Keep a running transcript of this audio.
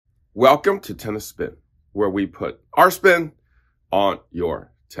Welcome to Tennis Spin, where we put our spin on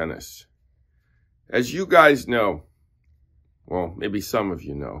your tennis. As you guys know, well, maybe some of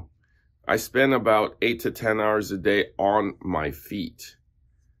you know, I spend about 8 to 10 hours a day on my feet.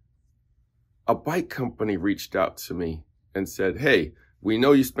 A bike company reached out to me and said, hey, we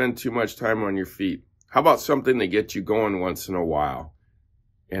know you spend too much time on your feet. How about something to get you going once in a while?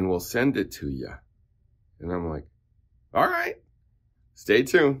 And we'll send it to you. And I'm like, all right, stay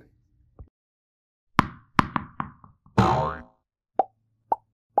tuned.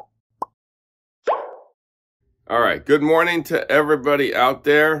 All right, good morning to everybody out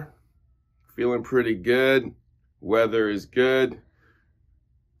there. Feeling pretty good. Weather is good.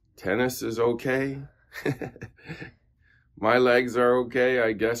 Tennis is okay. My legs are okay,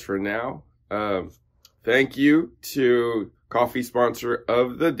 I guess, for now. Thank you to coffee sponsor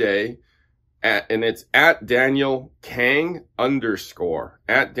of the day, and it's at Daniel Kang _,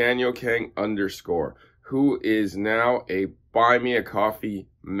 at Daniel Kang _, who is now a Buy Me a Coffee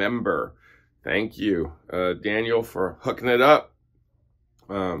member. Thank you, Daniel, for hooking it up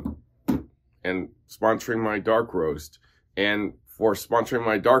and sponsoring my dark roast, and for sponsoring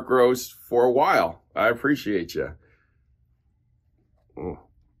my dark roast for a while. I appreciate you.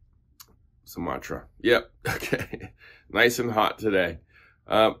 Sumatra. Yep. Okay. Nice and hot today.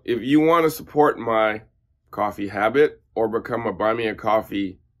 If you want to support my coffee habit or become a Buy Me a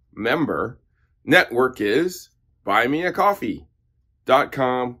Coffee member, network is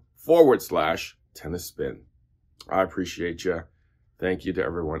buymeacoffee.com/tennis spin. I appreciate you. Thank you to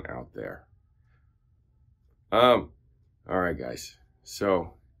everyone out there. All right, guys.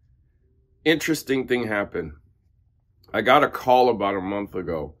 So, interesting thing happened. I got a call about a month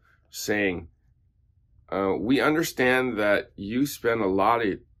ago saying, we understand that you spend a lot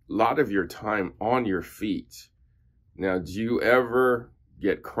of your time on your feet. Now, do you ever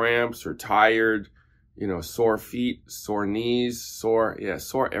get cramps or tired, sore feet, sore knees, sore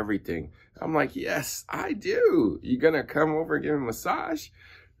everything? I'm like, yes, I do. You gonna come over and give me a massage?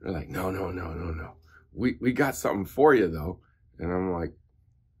 They're like, no. We got something for you though. And I'm like,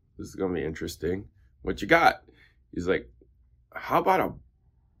 this is gonna be interesting. What you got? He's like, how about a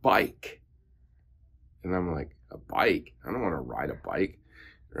bike? And I'm like, a bike? I don't want to ride a bike,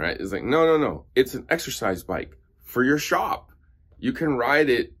 right? It's like, no. It's an exercise bike for your shop. You can ride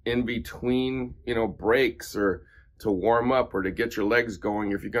it in between, breaks, or to warm up, or to get your legs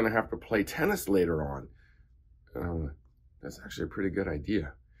going if you're going to have to play tennis later on. And I'm like, that's actually a pretty good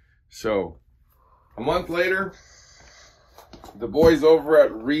idea. So a month later, the boys over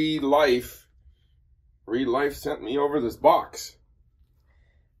at Relife sent me over this box.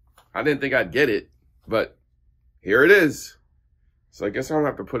 I didn't think I'd get it, but here it is. So I guess I'm gonna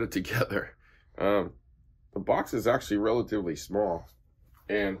have to put it together. The box is actually relatively small,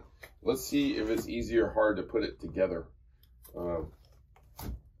 and let's see if it's easy or hard to put it together. I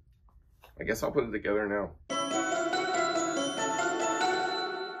guess I'll put it together now.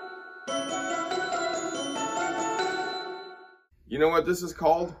 You know what this is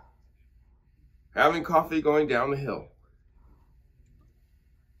called? Having coffee going down the hill.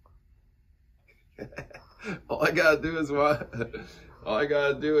 All I gotta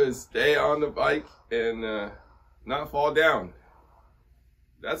do is stay on the bike and not fall down.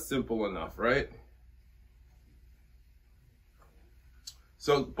 That's simple enough, right?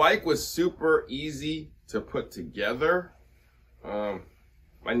 So the bike was super easy to put together.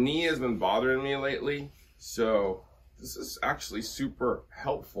 My knee has been bothering me lately, so this is actually super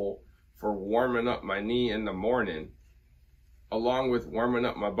helpful for warming up my knee in the morning, along with warming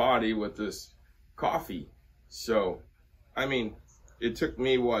up my body with this coffee. So, I mean, it took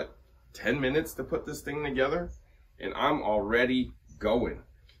me, 10 minutes to put this thing together, and I'm already going.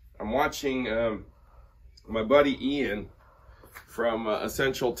 I'm watching my buddy Ian from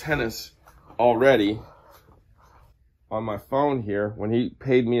Essential Tennis already on my phone here when he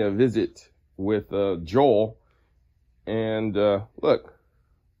paid me a visit with Joel. And look,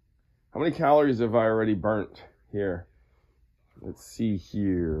 how many calories have I already burnt here? Let's see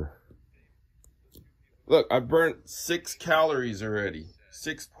here. Look, I burnt 6 calories already.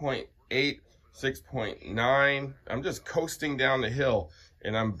 6.8, 6.9. I'm just coasting down the hill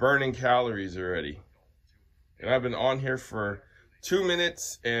and I'm burning calories already. And I've been on here for 2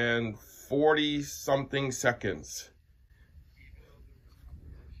 minutes and 40 something seconds.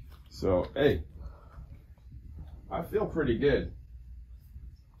 So, hey, I feel pretty good.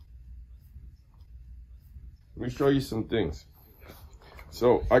 Let me show you some things.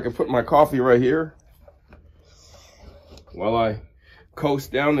 So I can put my coffee right here while I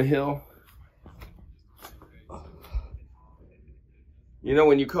coast down the hill. You know,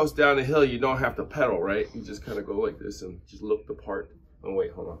 when you coast down a hill, you don't have to pedal, right? You just kind of go like this and just look the part. Oh,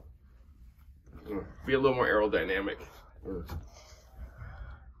 wait, hold on. Be a little more aerodynamic.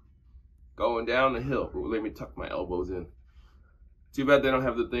 Going down the hill. Ooh, let me tuck my elbows in. Too bad they don't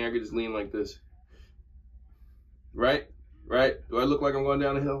have the thing. I could just lean like this. Right? Right? Do I look like I'm going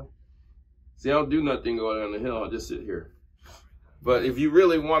down the hill? See, I don't do nothing going down the hill. I'll just sit here. But if you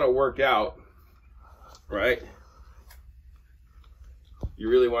really want to work out, right? You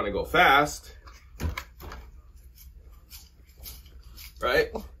really want to go fast,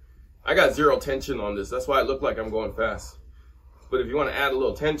 right? I got zero tension on this. That's why I look like I'm going fast. But if you want to add a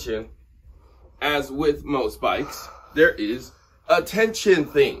little tension, as with most bikes, there is a tension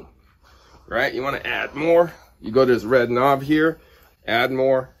thing, right? You want to add more. You go to this red knob here, add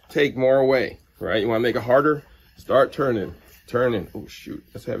more, take more away, right? You want to make it harder, start turning, turning. Oh, shoot,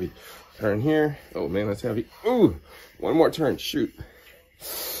 that's heavy. Turn here. Oh, man, that's heavy. Ooh, one more turn, shoot.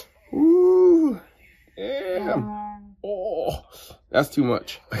 Ooh, damn. Oh, that's too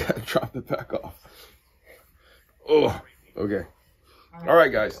much. I gotta drop it back off. Oh, okay. All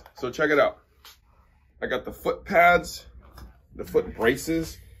right, guys, so check it out. I got the foot pads, the foot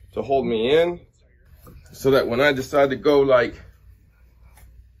braces to hold me in so that when I decide to go like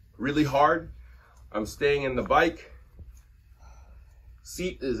really hard, I'm staying in the bike.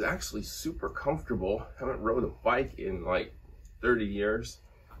 Seat is actually super comfortable. Haven't rode a bike in like 30 years.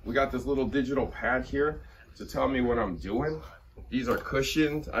 We got this little digital pad here to tell me what I'm doing. These are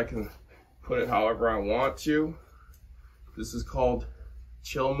cushioned. I can put it however I want to. This is called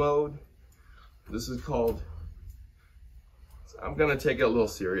chill mode. This is called, I'm gonna take it a little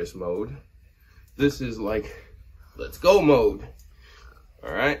serious mode. This is like, let's go mode.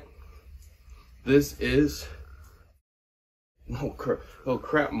 All right. This is, oh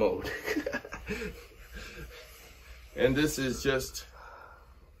crap mode. And this is just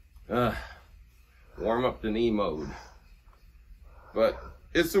warm up the knee mode. But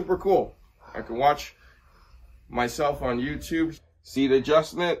it's super cool. I can watch myself on YouTube. Seat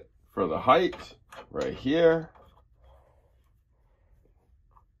adjustment for the height right here.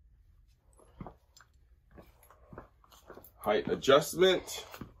 Height adjustment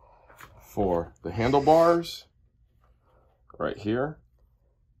for the handlebars right here.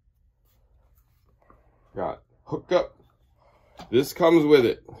 Got hookup. This comes with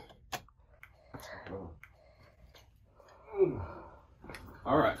it.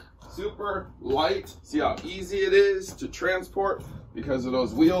 All right, super light. See how easy it is to transport because of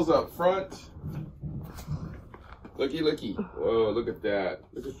those wheels up front. Looky, looky. Whoa, look at that.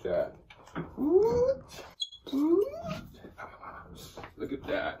 Look at that. Look at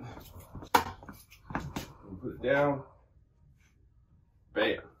that. Put it down.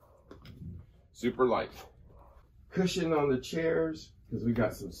 Bam. Super light. Cushion on the chairs because we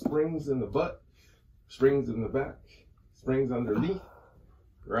got some springs in the butt, springs in the back, springs underneath,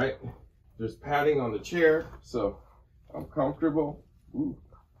 right? There's padding on the chair, so I'm comfortable. Ooh.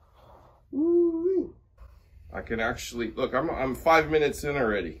 Ooh. I can actually, look, I'm 5 minutes in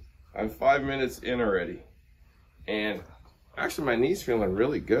already. I'm 5 minutes in already. And actually my knee's feeling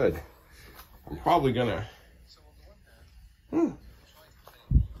really good. I'm probably gonna,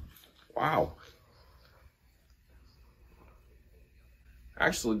 wow.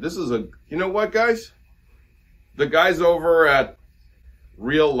 Actually, this is a, you know what, guys? The guys over at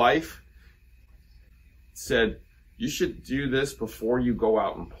Relife said, you should do this before you go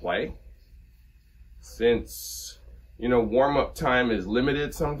out and play. Since, you know, warm-up time is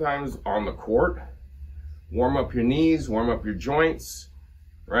limited sometimes on the court. Warm up your knees, warm up your joints,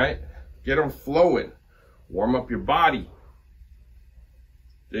 right? Get them flowing. Warm up your body.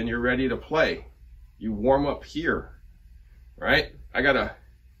 Then you're ready to play. You warm up here, right? I gotta,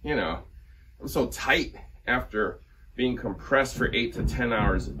 you know, I'm so tight after being compressed for 8 to 10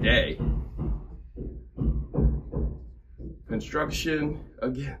 hours a day. Construction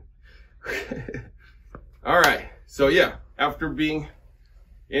again. All right, so yeah, after being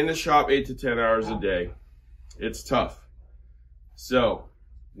in the shop 8 to 10 hours a day, it's tough. So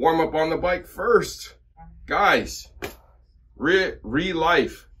warm up on the bike first. Guys,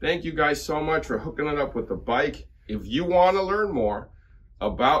 Relife, thank you guys so much for hooking it up with the bike. If you want to learn more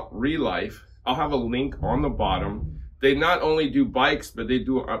about Relife, I'll have a link on the bottom. They not only do bikes, but they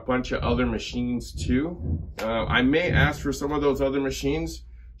do a bunch of other machines too. I may ask for some of those other machines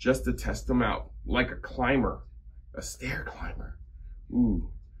just to test them out, like a climber, a stair climber. Ooh,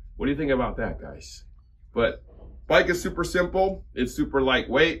 what do you think about that, guys? But bike is super simple. It's super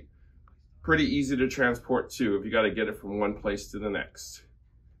lightweight, pretty easy to transport too if you got to get it from one place to the next.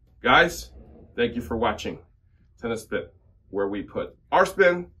 Guys, thank you for watching. Tennis Spit. where we put our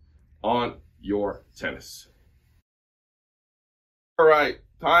spin on your tennis. All right,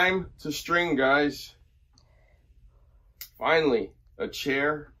 time to string, guys. Finally, a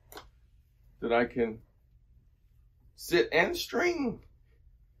chair that I can sit and string.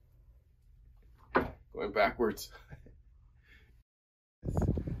 Going backwards.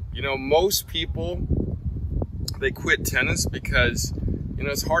 You know, most people, they quit tennis because, you know,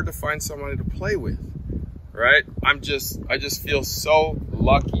 it's hard to find somebody to play with, right? I just feel so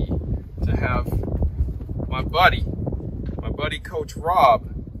lucky to have my buddy Coach Rob,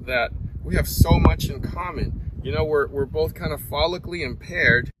 that we have so much in common. You know, we're both kind of follically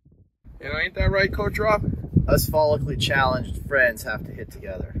impaired. And ain't that right, Coach Rob? Us follically challenged friends have to hit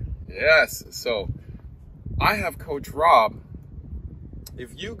together. Yes. So I have Coach Rob.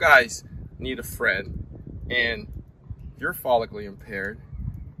 If you guys need a friend and you're follically impaired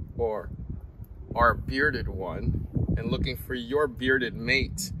or are a bearded one and looking for your bearded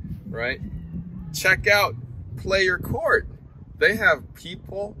mate, right? Check out Player Court. They have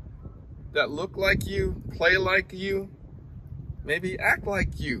people that look like you, play like you, maybe act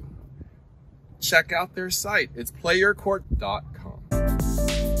like you. Check out their site. It's playercourt.com.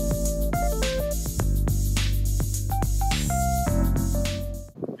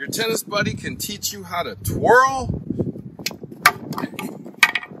 Your tennis buddy can teach you how to twirl.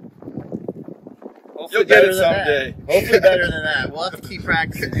 You'll get it someday. Hopefully better than that. We'll have to keep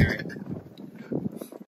practicing, Eric.